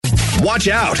Watch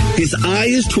out. His eye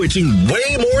is twitching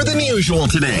way more than usual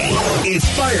today. It's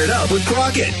Fired Up with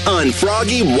Crockett on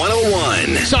Froggy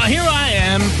 101. So here I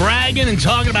am bragging and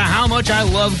talking about how much I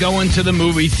love going to the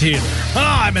movie theater.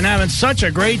 Oh, I've been having such a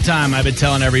great time, I've been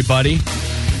telling everybody.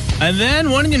 And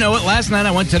then, wouldn't you know it, last night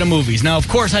I went to the movies. Now, of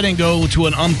course, I didn't go to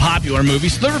an unpopular movie,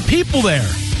 so there were people there.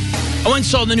 I went and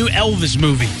saw the new Elvis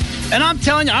movie. And I'm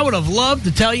telling you, I would have loved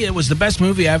to tell you it was the best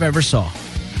movie I've ever saw.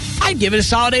 I'd give it a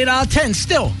solid 8 out of 10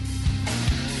 still.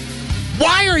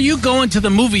 Why are you going to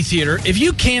the movie theater if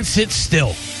you can't sit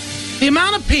still? The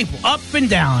amount of people up and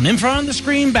down, in front of the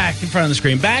screen, back in front of the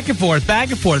screen, back and forth, back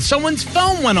and forth. Someone's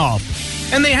phone went off,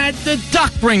 and they had the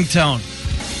duck ringtone.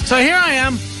 So here I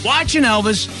am, watching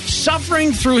Elvis,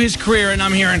 suffering through his career, and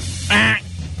I'm hearing,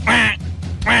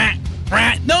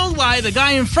 no lie, the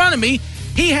guy in front of me,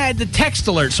 he had the text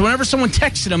alert. So whenever someone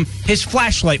texted him, his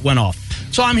flashlight went off.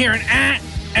 So I'm hearing,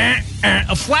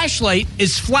 a flashlight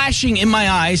is flashing in my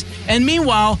eyes, and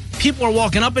meanwhile, people are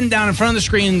walking up and down in front of the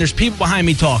screen, and there's people behind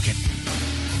me talking.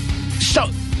 So,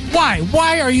 why?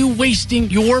 Why are you wasting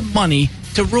your money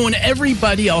to ruin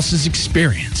everybody else's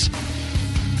experience?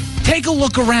 Take a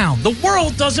look around. The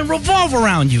world doesn't revolve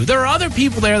around you. There are other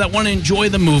people there that want to enjoy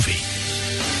the movie.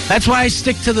 That's why I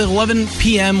stick to the 11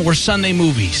 p.m. or Sunday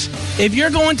movies. If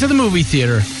you're going to the movie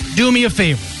theater, do me a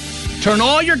favor. Turn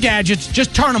all your gadgets,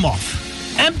 just turn them off.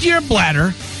 Empty your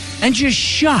bladder, and just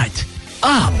shut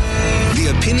up.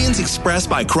 The opinions expressed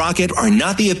by Crockett are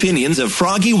not the opinions of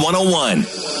Froggy 101.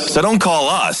 So don't call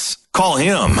us. Call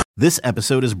him. This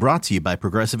episode is brought to you by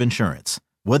Progressive Insurance.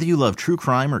 Whether you love true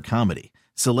crime or comedy,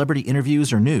 celebrity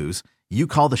interviews or news, you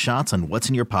call the shots on what's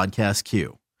in your podcast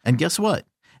queue. And guess what?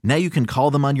 Now you can call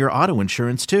them on your auto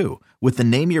insurance too with the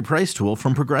Name Your Price tool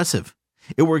from Progressive.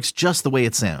 It works just the way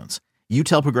it sounds. You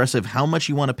tell Progressive how much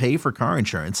you want to pay for car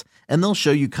insurance, and they'll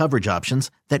show you coverage options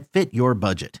that fit your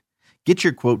budget. Get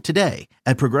your quote today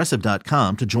at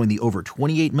Progressive.com to join the over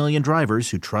 28 million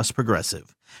drivers who trust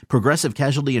Progressive. Progressive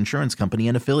Casualty Insurance Company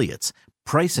and Affiliates.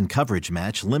 Price and coverage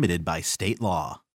match limited by state law.